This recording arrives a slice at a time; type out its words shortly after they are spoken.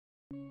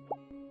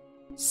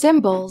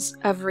Symbols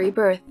of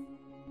rebirth.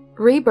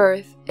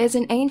 Rebirth is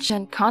an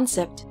ancient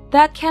concept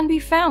that can be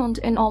found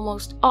in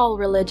almost all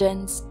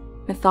religions,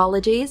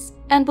 mythologies,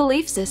 and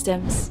belief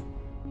systems.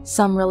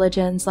 Some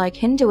religions like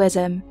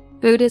Hinduism,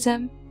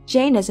 Buddhism,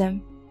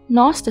 Jainism,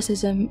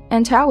 Gnosticism,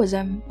 and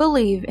Taoism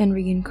believe in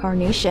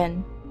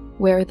reincarnation,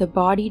 where the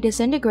body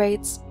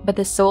disintegrates but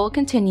the soul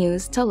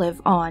continues to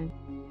live on.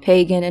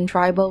 Pagan and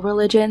tribal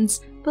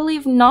religions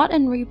believe not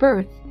in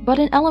rebirth but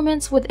in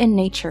elements within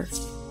nature,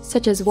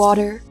 such as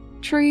water,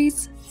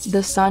 trees,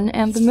 the sun,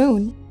 and the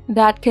moon,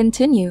 that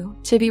continue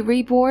to be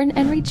reborn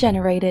and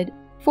regenerated.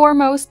 For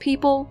most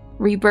people,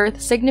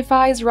 rebirth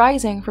signifies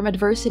rising from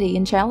adversity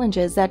and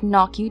challenges that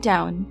knock you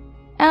down.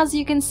 As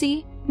you can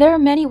see, there are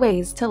many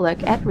ways to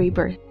look at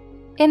rebirth.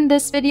 In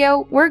this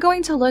video, we're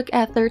going to look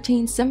at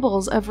 13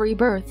 symbols of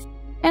rebirth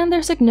and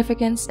their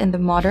significance in the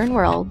modern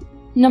world.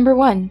 Number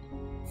 1.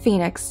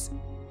 Phoenix.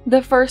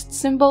 The first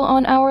symbol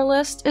on our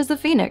list is the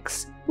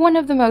phoenix, one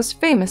of the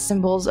most famous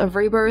symbols of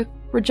rebirth,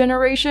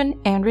 regeneration,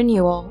 and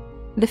renewal.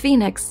 The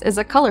phoenix is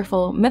a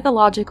colorful,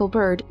 mythological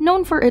bird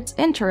known for its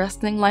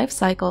interesting life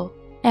cycle.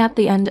 At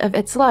the end of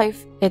its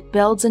life, it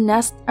builds a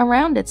nest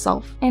around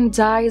itself and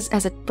dies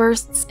as it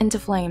bursts into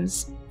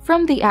flames.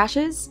 From the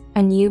ashes,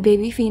 a new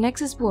baby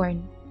phoenix is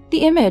born. The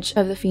image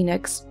of the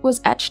phoenix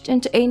was etched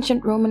into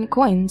ancient Roman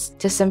coins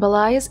to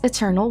symbolize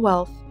eternal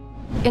wealth.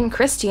 In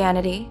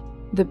Christianity,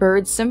 the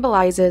bird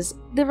symbolizes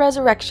the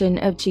resurrection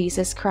of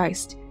Jesus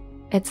Christ.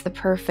 It's the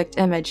perfect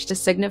image to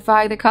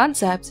signify the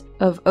concept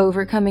of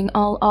overcoming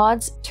all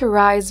odds to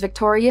rise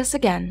victorious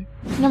again.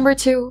 Number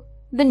 2.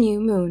 The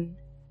new moon.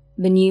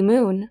 The new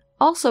moon,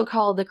 also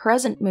called the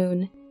crescent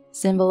moon,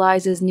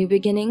 symbolizes new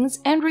beginnings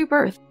and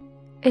rebirth.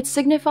 It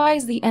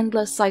signifies the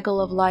endless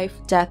cycle of life,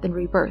 death, and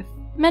rebirth.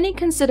 Many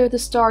consider the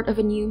start of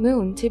a new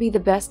moon to be the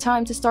best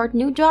time to start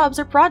new jobs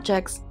or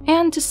projects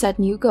and to set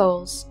new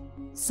goals.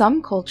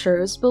 Some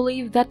cultures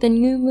believe that the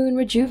new moon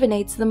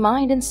rejuvenates the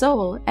mind and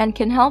soul and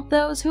can help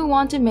those who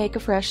want to make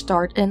a fresh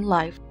start in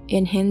life.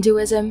 In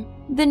Hinduism,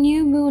 the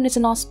new moon is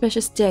an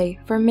auspicious day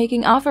for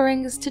making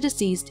offerings to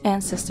deceased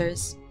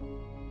ancestors.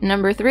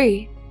 Number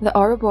 3. The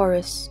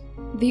Ouroboros.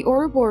 The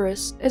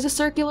Ouroboros is a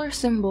circular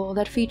symbol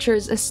that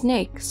features a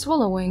snake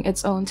swallowing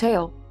its own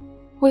tail.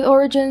 With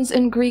origins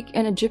in Greek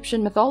and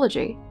Egyptian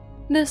mythology,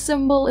 this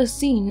symbol is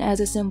seen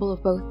as a symbol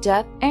of both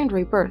death and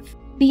rebirth.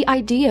 The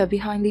idea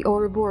behind the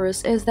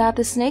Ouroboros is that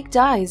the snake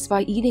dies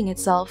by eating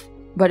itself,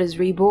 but is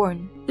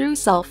reborn through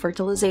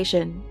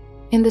self-fertilization.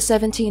 In the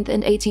 17th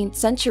and 18th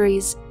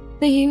centuries,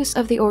 the use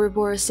of the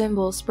Ouroboros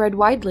symbol spread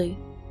widely.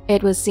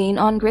 It was seen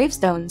on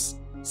gravestones,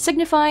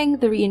 signifying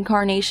the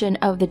reincarnation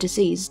of the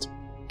deceased.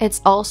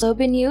 It's also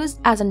been used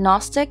as a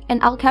Gnostic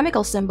and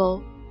alchemical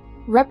symbol,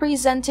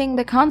 representing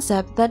the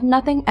concept that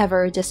nothing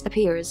ever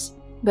disappears,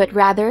 but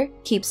rather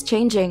keeps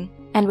changing,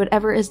 and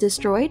whatever is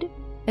destroyed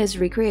is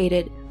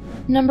recreated.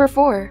 Number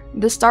 4.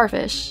 The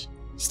Starfish.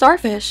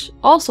 Starfish,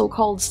 also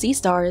called sea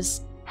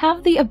stars,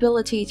 have the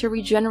ability to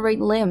regenerate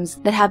limbs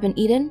that have been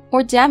eaten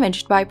or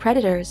damaged by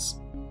predators.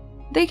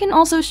 They can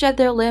also shed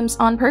their limbs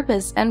on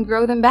purpose and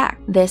grow them back.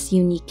 This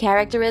unique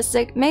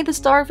characteristic made the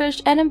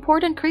starfish an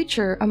important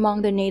creature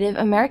among the Native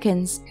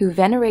Americans, who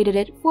venerated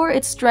it for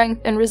its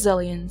strength and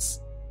resilience.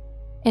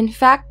 In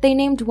fact, they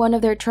named one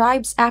of their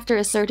tribes after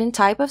a certain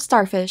type of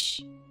starfish.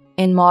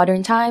 In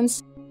modern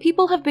times,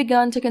 people have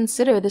begun to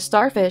consider the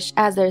starfish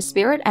as their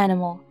spirit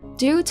animal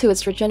due to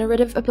its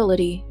regenerative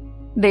ability.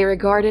 They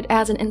regard it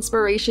as an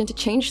inspiration to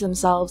change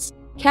themselves,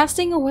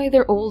 casting away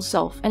their old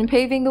self and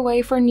paving the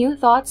way for new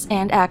thoughts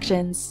and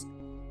actions.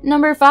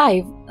 Number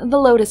 5. The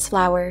Lotus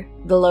Flower.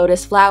 The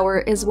Lotus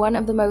Flower is one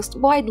of the most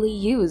widely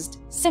used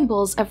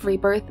symbols of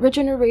rebirth,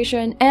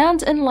 regeneration,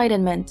 and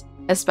enlightenment,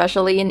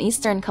 especially in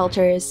Eastern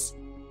cultures.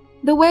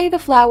 The way the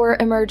flower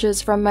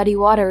emerges from muddy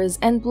waters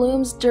and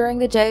blooms during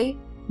the day,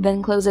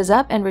 then closes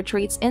up and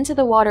retreats into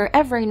the water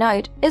every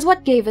night, is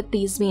what gave it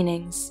these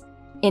meanings.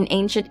 In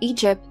ancient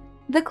Egypt,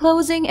 the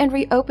closing and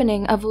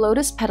reopening of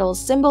lotus petals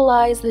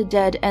symbolized the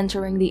dead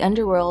entering the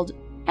underworld,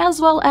 as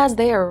well as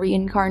their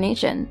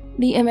reincarnation.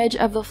 The image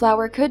of the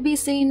flower could be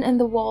seen in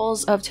the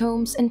walls of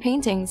tombs and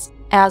paintings,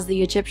 as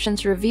the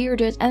Egyptians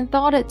revered it and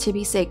thought it to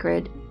be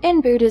sacred.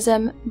 In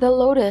Buddhism, the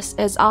lotus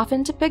is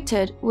often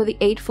depicted with the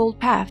Eightfold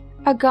Path,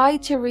 a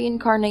guide to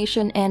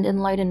reincarnation and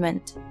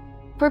enlightenment.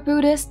 For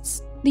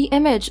Buddhists, the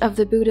image of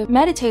the Buddha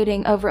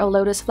meditating over a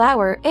lotus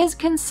flower is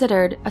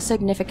considered a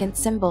significant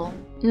symbol.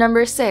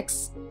 Number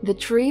 6. The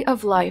Tree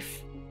of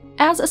Life.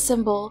 As a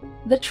symbol,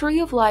 the Tree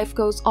of Life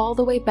goes all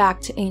the way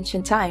back to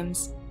ancient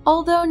times.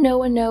 Although no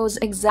one knows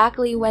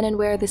exactly when and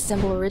where this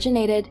symbol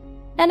originated,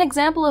 an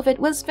example of it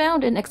was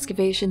found in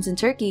excavations in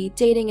Turkey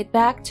dating it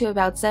back to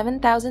about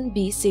 7000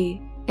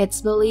 BC.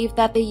 It's believed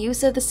that the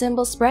use of the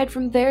symbol spread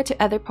from there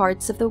to other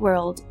parts of the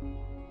world.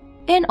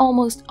 In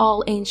almost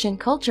all ancient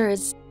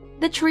cultures,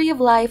 the Tree of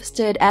Life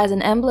stood as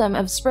an emblem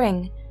of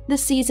spring, the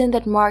season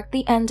that marked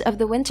the end of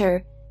the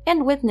winter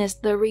and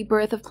witnessed the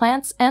rebirth of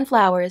plants and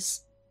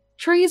flowers.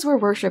 Trees were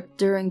worshipped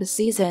during the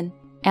season,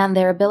 and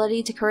their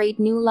ability to create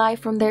new life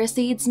from their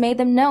seeds made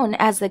them known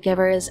as the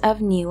givers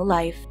of new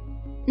life.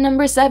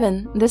 Number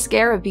 7. The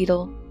Scarab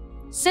Beetle.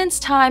 Since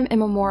time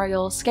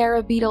immemorial,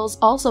 scarab beetles,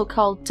 also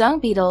called dung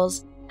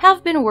beetles,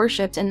 have been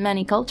worshipped in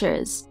many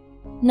cultures.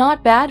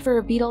 Not bad for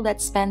a beetle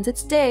that spends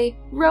its day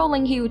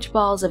rolling huge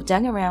balls of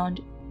dung around.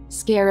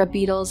 Scarab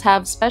beetles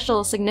have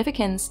special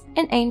significance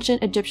in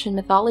ancient Egyptian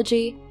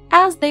mythology,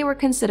 as they were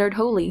considered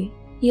holy.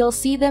 You'll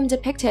see them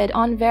depicted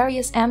on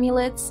various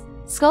amulets,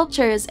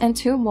 sculptures, and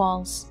tomb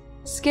walls.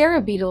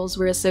 Scarab beetles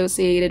were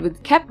associated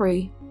with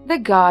Khepri, the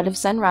god of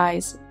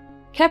sunrise.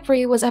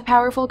 Khepri was a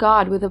powerful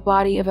god with the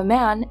body of a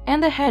man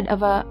and the head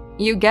of a,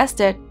 you guessed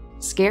it,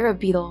 scarab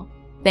beetle.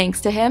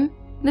 Thanks to him,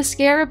 the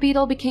scarab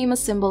beetle became a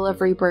symbol of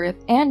rebirth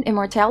and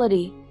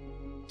immortality.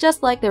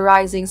 Just like the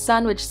rising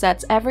sun which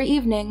sets every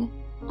evening,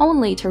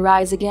 only to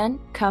rise again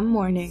come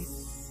morning.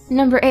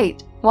 Number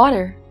 8.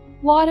 Water.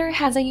 Water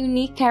has a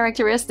unique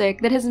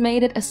characteristic that has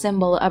made it a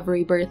symbol of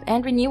rebirth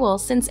and renewal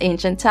since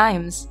ancient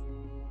times.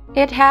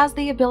 It has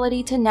the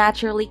ability to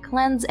naturally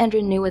cleanse and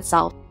renew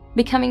itself,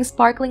 becoming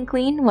sparkling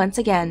clean once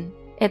again.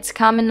 It's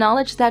common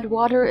knowledge that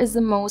water is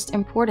the most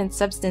important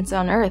substance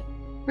on Earth,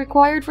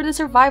 required for the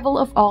survival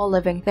of all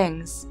living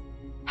things.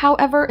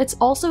 However, it's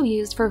also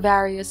used for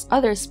various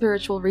other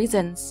spiritual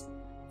reasons.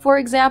 For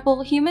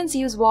example, humans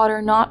use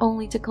water not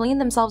only to clean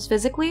themselves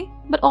physically,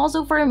 but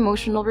also for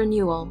emotional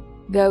renewal.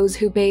 Those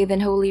who bathe in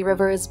holy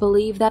rivers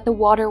believe that the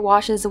water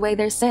washes away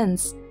their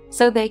sins,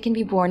 so they can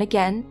be born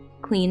again,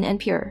 clean and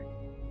pure.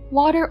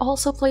 Water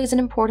also plays an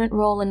important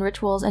role in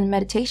rituals and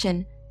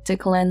meditation, to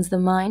cleanse the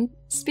mind,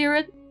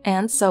 spirit,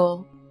 and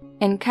soul.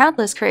 In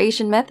countless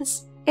creation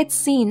myths, it's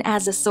seen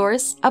as the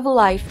source of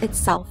life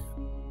itself.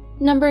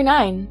 Number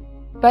 9.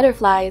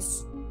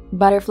 Butterflies.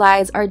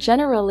 Butterflies are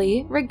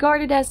generally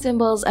regarded as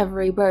symbols of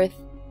rebirth,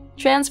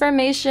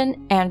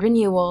 transformation, and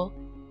renewal.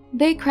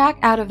 They crack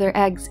out of their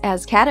eggs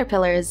as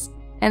caterpillars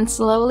and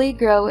slowly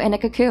grow in a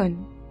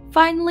cocoon,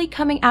 finally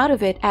coming out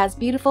of it as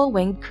beautiful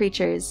winged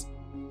creatures.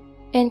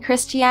 In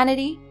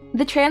Christianity,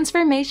 the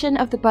transformation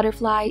of the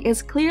butterfly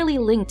is clearly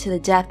linked to the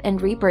death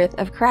and rebirth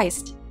of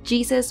Christ.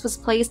 Jesus was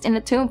placed in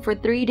a tomb for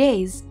 3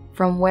 days,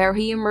 from where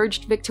he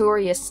emerged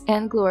victorious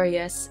and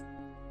glorious.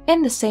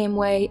 In the same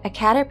way, a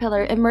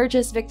caterpillar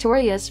emerges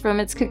victorious from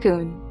its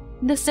cocoon.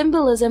 The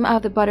symbolism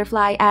of the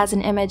butterfly as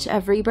an image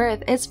of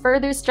rebirth is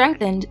further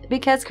strengthened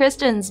because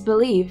Christians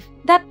believe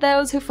that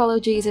those who follow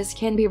Jesus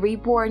can be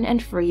reborn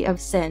and free of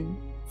sin.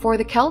 For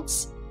the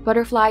Celts,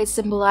 butterflies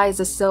symbolize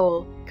the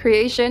soul,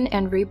 creation,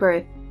 and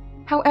rebirth.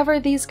 However,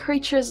 these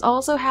creatures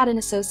also had an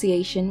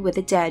association with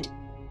the dead.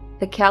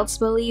 The Celts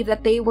believed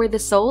that they were the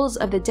souls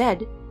of the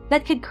dead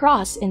that could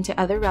cross into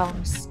other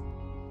realms.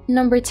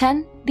 Number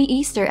 10. The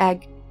Easter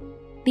Egg.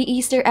 The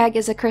Easter egg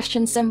is a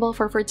Christian symbol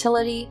for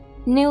fertility,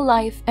 new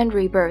life, and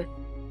rebirth.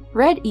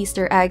 Red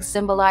Easter egg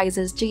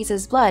symbolizes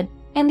Jesus' blood,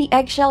 and the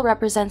eggshell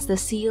represents the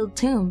sealed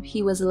tomb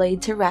he was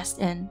laid to rest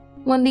in.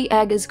 When the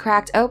egg is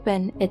cracked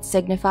open, it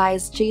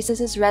signifies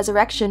Jesus'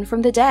 resurrection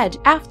from the dead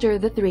after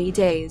the 3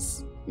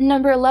 days.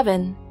 Number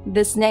 11.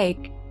 The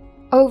Snake.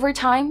 Over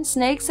time,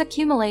 snakes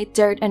accumulate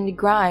dirt and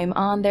grime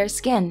on their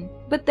skin,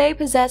 but they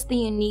possess the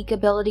unique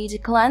ability to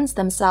cleanse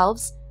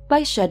themselves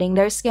by shedding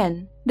their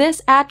skin.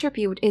 This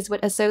attribute is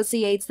what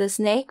associates the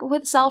snake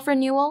with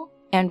self-renewal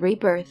and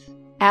rebirth.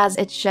 As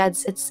it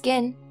sheds its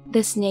skin,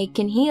 the snake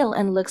can heal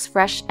and looks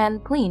fresh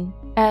and clean,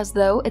 as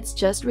though it's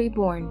just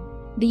reborn.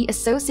 The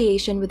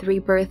association with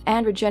rebirth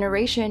and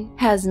regeneration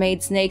has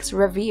made snakes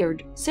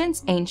revered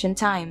since ancient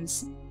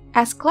times.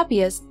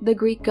 Asclepius, the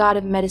Greek god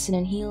of medicine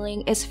and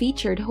healing, is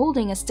featured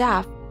holding a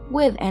staff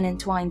with an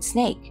entwined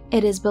snake.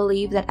 It is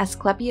believed that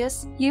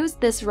Asclepius used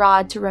this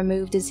rod to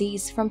remove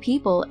disease from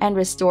people and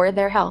restore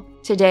their health.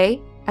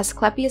 Today,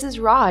 Asclepius's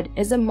rod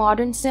is a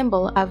modern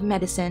symbol of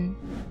medicine.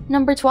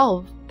 Number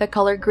 12. The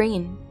color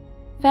green.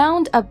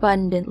 Found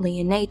abundantly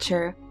in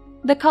nature,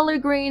 the color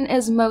green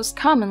is most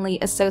commonly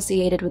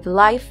associated with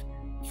life,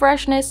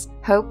 freshness,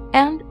 hope,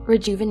 and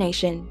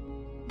rejuvenation.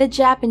 The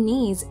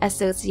Japanese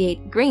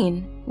associate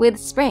green with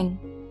spring,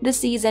 the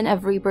season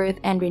of rebirth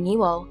and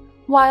renewal,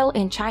 while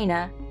in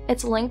China,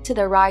 it's linked to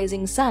the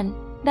rising sun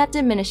that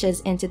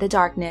diminishes into the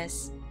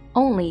darkness,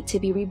 only to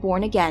be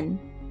reborn again.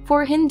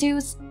 For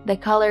Hindus, the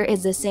color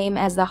is the same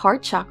as the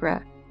heart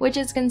chakra, which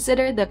is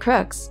considered the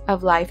crux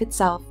of life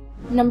itself.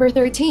 Number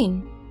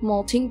 13.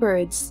 Molting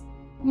Birds.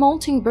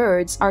 Molting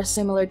birds are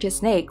similar to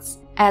snakes,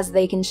 as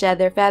they can shed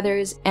their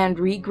feathers and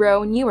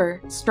regrow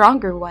newer,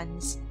 stronger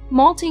ones.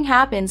 Molting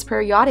happens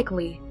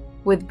periodically,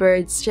 with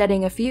birds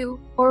shedding a few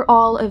or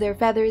all of their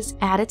feathers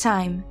at a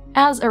time.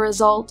 As a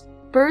result,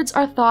 birds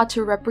are thought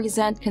to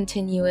represent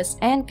continuous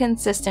and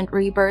consistent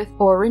rebirth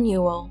or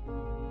renewal.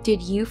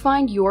 Did you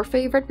find your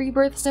favorite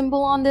rebirth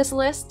symbol on this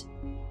list?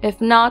 If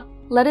not,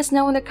 let us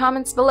know in the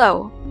comments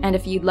below, and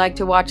if you'd like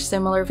to watch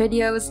similar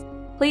videos,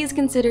 please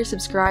consider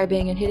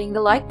subscribing and hitting the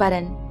like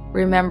button.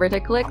 Remember to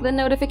click the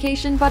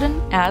notification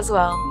button as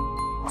well,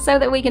 so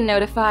that we can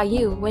notify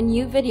you when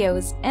new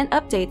videos and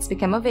updates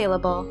become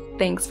available.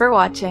 Thanks for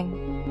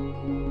watching.